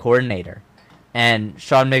offensive coordinator, and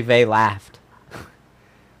Sean McVay laughed,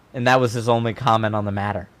 and that was his only comment on the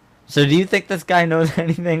matter. So do you think this guy knows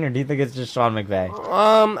anything, or do you think it's just Sean McVay?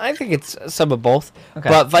 I think it's some of both. Okay.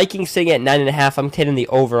 But Vikings sitting at 9.5. I'm hitting the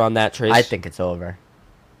over on that, Trace. I think it's over.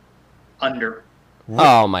 Under.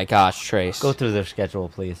 Oh my gosh, Trace. Go through their schedule,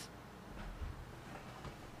 please.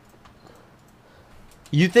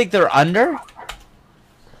 You think they're under?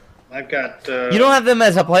 I've got. You don't have them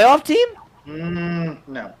as a playoff team? No.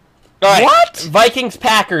 All right. What? Vikings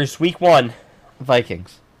Packers week 1.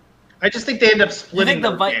 Vikings. I just think they end up splitting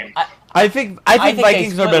their Vi- game. I think think they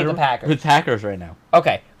Vikings are split better with the Packers. with Packers right now.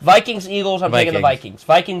 Okay. Vikings Eagles. I'm taking the Vikings.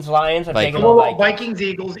 Vikings. Vikings Lions. I'm taking the Well, Vikings. Vikings,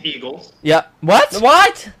 Eagles. Yeah. What?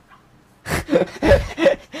 What?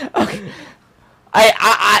 Okay.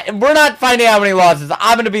 We're not finding out how many losses.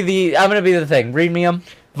 I'm gonna be the thing. Read me them.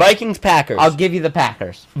 Vikings Packers. I'll give you the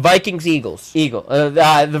Packers. Vikings Eagles.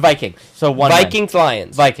 The Vikings. So one win. Vikings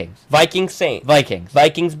Lions. Vikings. Vikings Saints. Vikings.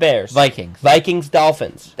 Vikings Bears. Vikings. Vikings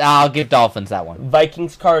Dolphins. I'll give Dolphins that one.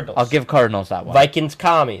 Vikings Cardinals. I'll give Cardinals that one. Vikings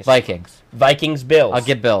Commies. Vikings. Vikings Bills. I'll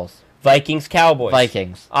give Bills. Vikings Cowboys.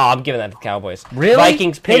 Vikings. Oh, I'm giving that to Cowboys. Really?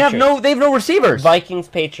 Vikings They Patriots. have no receivers. Vikings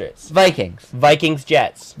Patriots. Vikings. Vikings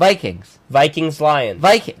Jets. Vikings. Vikings Lions.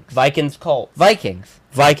 Vikings. Vikings Colts. Vikings.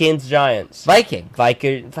 Vikings Giants. Vikings.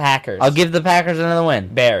 Vikings Packers. I'll give the Packers another win.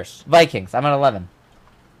 Bears. Vikings. I'm at 11.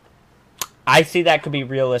 I see that could be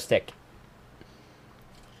realistic.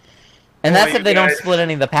 And Boy, that's if you they don't guys- split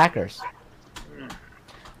any of the Packers.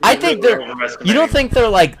 I think Really they're. You overestimating. don't think they're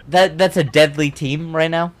like that? That's a deadly team right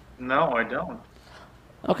now. No, I don't.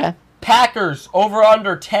 Okay. Packers over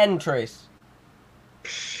under 10, Trace.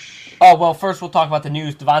 Oh, well, first we'll talk about the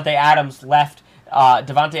news. Devontae Adams left.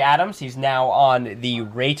 Devontae Adams, he's now on the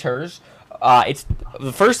Raiders. It's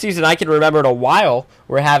the first season I can remember in a while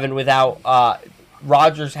we're having without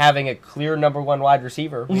Rodgers having a clear number 1 wide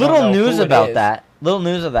receiver. We don't Little know news who it about is. that. Little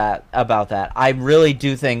news about that. I really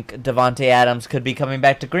do think Devontae Adams could be coming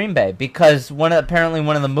back to Green Bay because apparently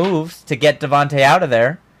one of the moves to get Devontae out of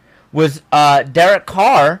there was Derek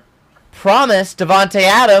Carr promised Devontae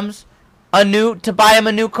Adams to buy him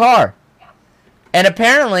a new car, and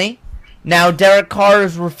apparently now Derek Carr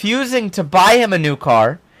is refusing to buy him a new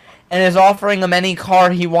car and is offering him any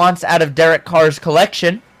car he wants out of Derek Carr's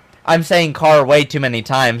collection. I'm saying car way too many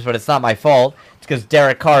times, but it's not my fault. It's because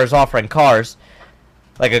Derek Carr is offering cars.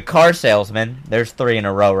 Like a car salesman. There's 3 in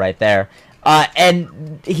a row right there.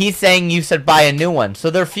 And he's saying you should buy a new one.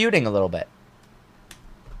 So they're feuding a little bit.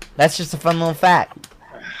 That's just a fun little fact.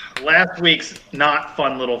 Last week's not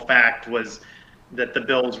fun little fact was that the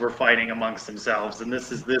Bills were fighting amongst themselves, and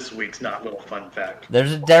this is this week's not little fun fact.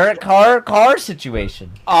 There's a Derek Carr car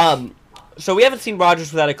situation. So we haven't seen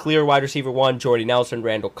Rodgers without a clear wide receiver 1, Jordy Nelson,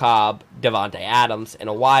 Randall Cobb, Devontae Adams in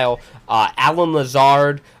a while. Alan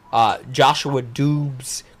Lazard, Joshua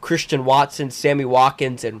Doubs, Christian Watson, Sammy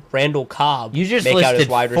Watkins, and Randall Cobb. You just make out his listed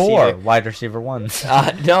wide 4 receiver. wide receiver ones.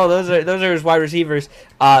 No, those are his wide receivers.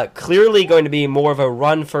 Clearly going to be more of a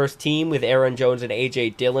run-first team with Aaron Jones and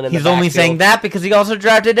A.J. Dillon in the He's only backfield. saying that because he also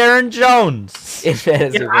drafted Aaron Jones. in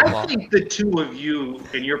fantasy Yeah, football. I think the two of you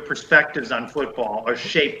and your perspectives on football are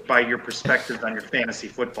shaped by your perspectives on your fantasy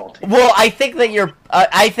football team. Well, I think that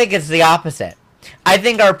I think it's the opposite. I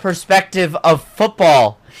think our perspective of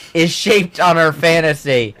football is shaped on our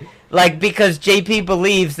fantasy. Like, because JP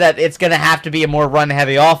believes that it's going to have to be a more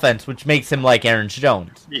run-heavy offense, which makes him like Aaron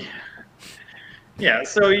Jones. Yeah. Yeah,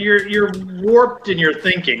 so you're warped in your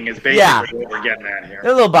thinking is basically what we're getting at here.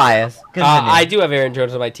 They're a little biased. I do have Aaron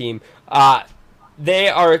Jones on my team. They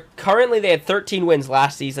had 13 wins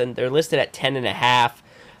last season. They're listed at 10.5.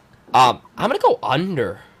 I'm gonna go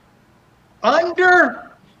under.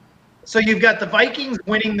 Under? So you've got the Vikings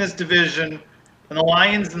winning this division and the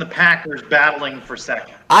Lions and the Packers battling for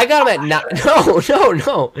second. I got him at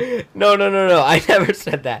No. I never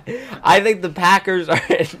said that. I think the Packers are.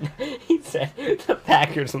 He said the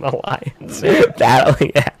Packers and the Lions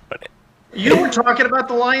battling it. You were talking about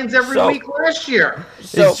the Lions every week last year.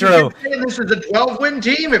 It's true. You were saying this was a 12-win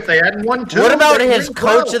team if they hadn't won two. What about they'd his win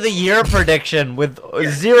Coach 12. of the Year prediction with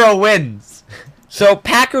 0 wins? So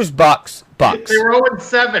Packers, Bucks. They were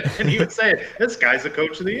 0-7, and he would say, "This guy's the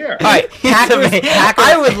Coach of the Year." All right, Packers.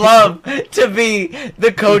 I would love to be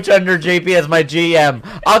the coach under JP as my GM.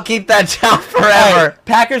 I'll keep that job forever. Right,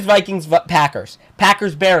 Packers, Vikings, Packers.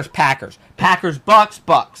 Packers, Bears, Packers. Packers, Bucks,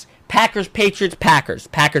 Bucks. Packers, Patriots, Packers.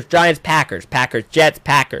 Packers, Giants, Packers. Packers, Jets,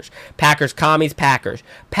 Packers. Packers, Commies, Packers.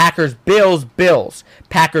 Packers, Bills, Bills.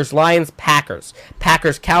 Packers, Lions, Packers.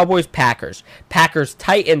 Packers, Cowboys, Packers. Packers,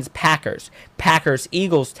 Titans, Packers. Packers,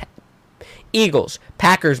 Eagles, Eagles.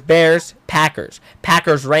 Packers, Bears, Packers.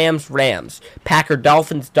 Packers, Rams, Rams. Packer,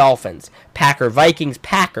 Dolphins, Dolphins. Packer, Vikings,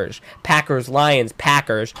 Packers. Packers, Lions,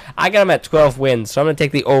 Packers. I got them at 12 wins, so I'm going to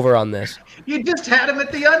take the over on this. You just had him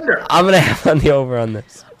at the under. I'm going to have on the over on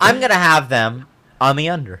this. I'm going to have them on the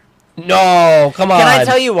under. No, come on. Can I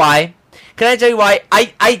tell you why?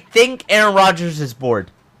 I think Aaron Rodgers is bored.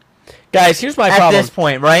 Guys, here's my at problem. this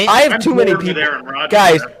point, right? I have I'm too many bored with people. Aaron Rodgers.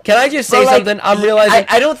 Guys, can I just say But, like, something? I'm realizing.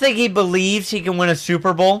 I don't think he believes he can win a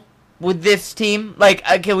Super Bowl with this team. Like,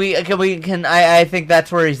 I think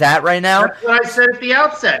that's where he's at right now. That's what I said at the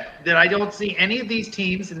outset, that I don't see any of these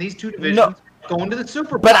teams in these two divisions going to the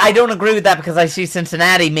Super Bowl. But I don't agree with that because I see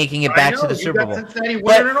Cincinnati making it back to the Super Bowl. Cincinnati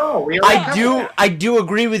But winning it all. I do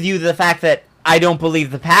agree with you the fact that I don't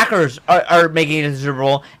believe the Packers are making it to the Super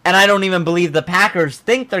Bowl, and I don't even believe the Packers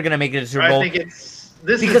think they're going to make it to the Super Bowl. I think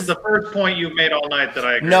this is the first point you've made all night that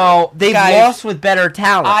I agree. No, They've guys, lost with better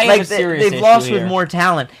talent. I have a serious they've issue lost here. with more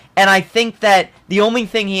talent. And I think that the only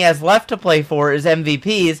thing he has left to play for is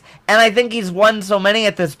MVPs. And I think he's won so many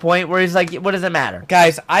at this point where he's like, what does it matter?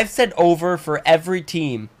 Guys, I've said over for every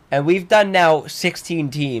team, and we've done now 16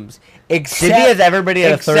 teams. Except, Did he has everybody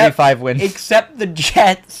at a 35 wins? Except the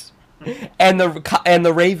Jets and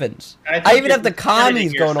the Ravens. I even have the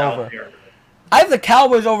Commies going over. Here. I have the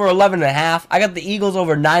Cowboys over 11.5. I got the Eagles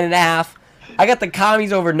over 9.5. I got the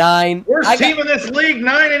Commies over 9. Worst team in this league,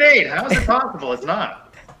 9-8. How is it possible? It's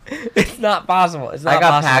not. It's not possible. It's not I got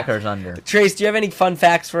possible. Packers under. Trace, do you have any fun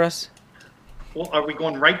facts for us? Well, are we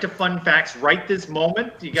going right to fun facts right this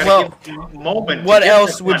moment? You got to give a moment. What to get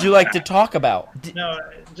else the would fun you like to fact. talk about? No,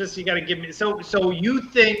 just you got to give me. So you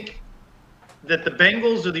think that the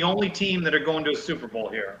Bengals are the only team that are going to a Super Bowl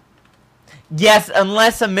here? Yes,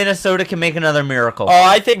 unless a Minnesota can make another miracle. Oh,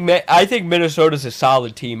 I think Minnesota's a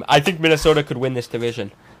solid team. I think Minnesota could win this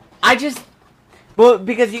division. Well,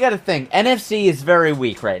 because you got to think, NFC is very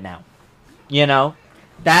weak right now. You know?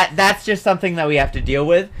 That's just something that we have to deal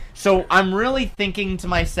with. So I'm really thinking to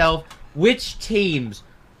myself, which teams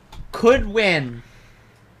could win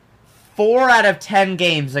 4 out of 10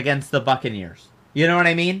 games against the Buccaneers? You know what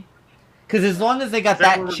I mean? Because as long as they got Is that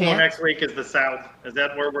that where we're chance. going next week? Is the South? Is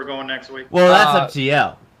that where we're going next week? Well, that's up to you.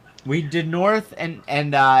 We did North and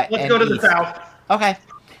Let's go to the East. South. Okay.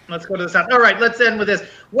 Let's go to the South. All right, let's end with this.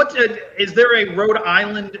 What is there a Rhode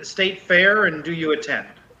Island State Fair, and do you attend?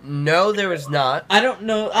 No, there is not. I don't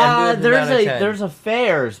know. And do not attend. There's a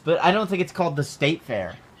fairs, but I don't think it's called the State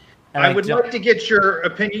Fair. And I would don't- like to get your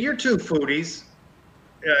opinion. You're two foodies.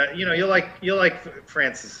 You like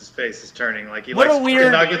Francis's face is turning like he What likes a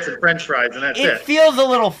weird- nuggets and French fries, and that's It it. feels a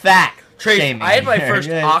little fat. Trace, shaming I had my here. first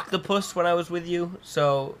Yeah. octopus when I was with you,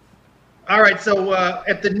 so All right, so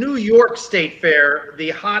at the New York State Fair,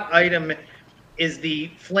 the hot item is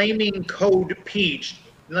the Flaming Code Peach.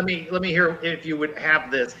 Let me hear if you would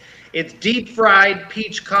have this. It's deep fried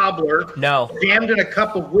peach cobbler, no. jammed in a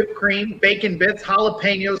cup of whipped cream, bacon bits,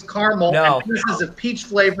 jalapenos, caramel, No. and pieces of peach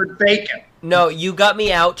flavored bacon. No, you got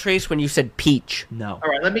me out, Trace, when you said peach. No. All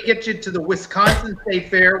right, let me get you to the Wisconsin State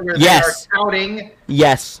Fair where Yes. they are touting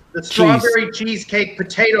Yes. the Cheese. strawberry cheesecake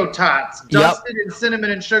potato tots, Yep. dusted in cinnamon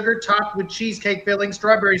and sugar, topped with cheesecake filling,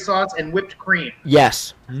 strawberry sauce, and whipped cream.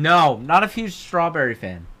 Yes. No, not a huge strawberry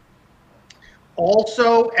fan.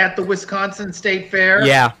 Also at the Wisconsin State Fair,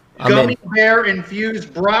 Yeah. I'm gummy in. bear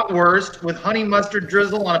infused bratwurst with honey mustard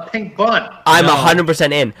drizzle on a pink bun. I'm No.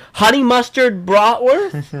 100% in. Honey mustard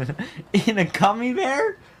bratwurst? In a gummy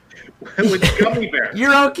bear? with gummy bear.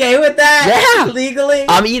 You're okay with that? Yeah. Legally?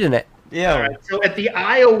 I'm eating it. Yeah. All right, so at the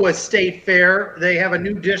Iowa State Fair, they have a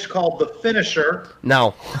new dish called the Finisher.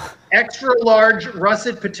 No. Extra large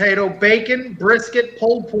russet potato, bacon, brisket,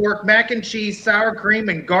 pulled pork, mac and cheese, sour cream,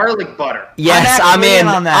 and garlic butter. Yes, I'm actually in. in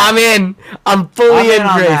on that. I'm in. I'm fully in,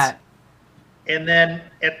 on Trace. that. And then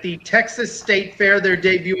at the Texas State Fair, they're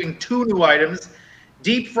debuting 2 new items: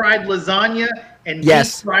 deep fried lasagna and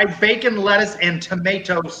Yes. deep fried bacon, lettuce, and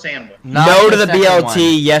tomato sandwich. Not No to the second BLT,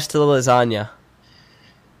 one. yes to the lasagna.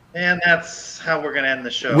 And that's how we're going to end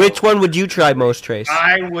the show. Which one would you try most, Trace?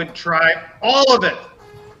 I would try all of it.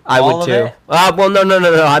 I All would of too. it? Well,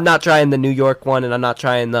 no. I'm not trying the New York one, and I'm not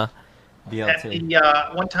trying the. At BLT.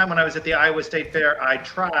 the one time when I was at the Iowa State Fair, I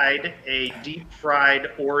tried a deep fried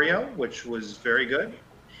Oreo, which was very good.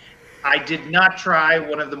 I did not try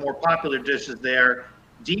one of the more popular dishes there,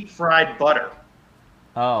 deep fried butter.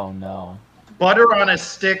 Oh, no. Butter on a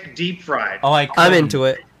stick, deep fried. Oh, I couldn't. I'm into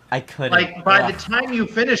it. I couldn't. Like by Ugh. the time you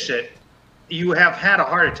finish it, you have had a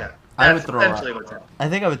heart attack. I would That's throw essentially up. what's happening. I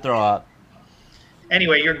think I would throw up.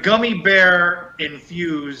 Anyway, your gummy bear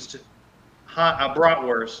infused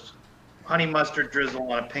bratwurst, honey mustard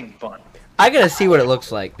drizzle on a pink bun. I gotta see what it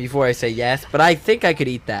looks like before I say yes, but I think I could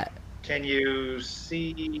eat that. Can you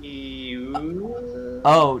see?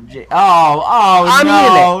 Oh, I'm no.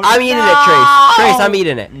 eating it. I'm eating it, Trace. Trace, I'm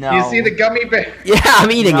eating it. No. You see the gummy bear? Yeah,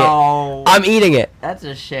 I'm eating it. No. I'm eating it. That's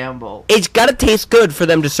a shamble. It's gotta taste good for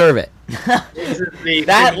them to serve it. This is the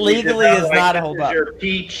That thing legally that, is like, not this hold is up. Your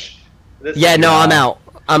peach. This Yeah, is no, your- I'm out.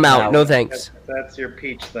 I'm out. No. No thanks. That's your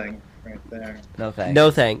peach thing right there. No thanks.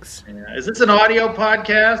 No thanks. Yeah. Is this an audio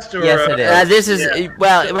podcast or? Yes, it is. This is Yeah.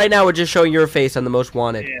 well. Right now, we're just showing your face on the most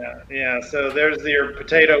wanted. Yeah. So there's your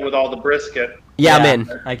potato with all the brisket. Yeah, I'm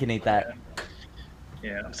in. I can eat that.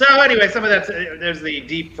 Yeah. So anyway, some of that's there's the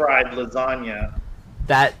deep fried lasagna.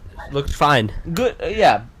 That looks fine. Good.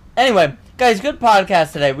 Yeah. Anyway, guys, good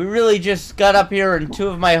podcast today. We really just got up here and 2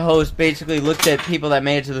 of my hosts basically looked at people that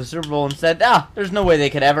made it to the Super Bowl and said, there's no way they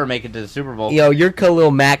could ever make it to the Super Bowl. Yo, your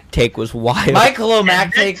Khalil Mack take was wild. My Khalil Mack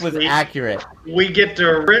And take next was week- accurate. We get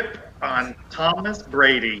to rip on Thomas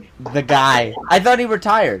Brady. The guy. I thought he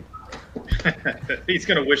retired. He's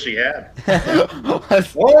gonna wish he had.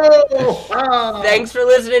 Thanks Whoa! Ah. for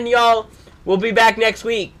listening, y'all. We'll be back next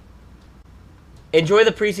week. Enjoy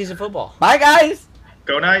the preseason football. Bye, guys.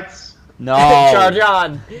 Go Knights. No. Charge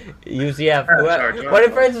on. UCF. Charge on. What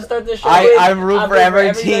did Francis start this show with? I'm root for every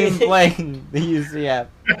everybody. team playing the UCF.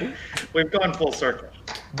 We've gone full circle.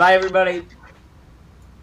 Bye, everybody.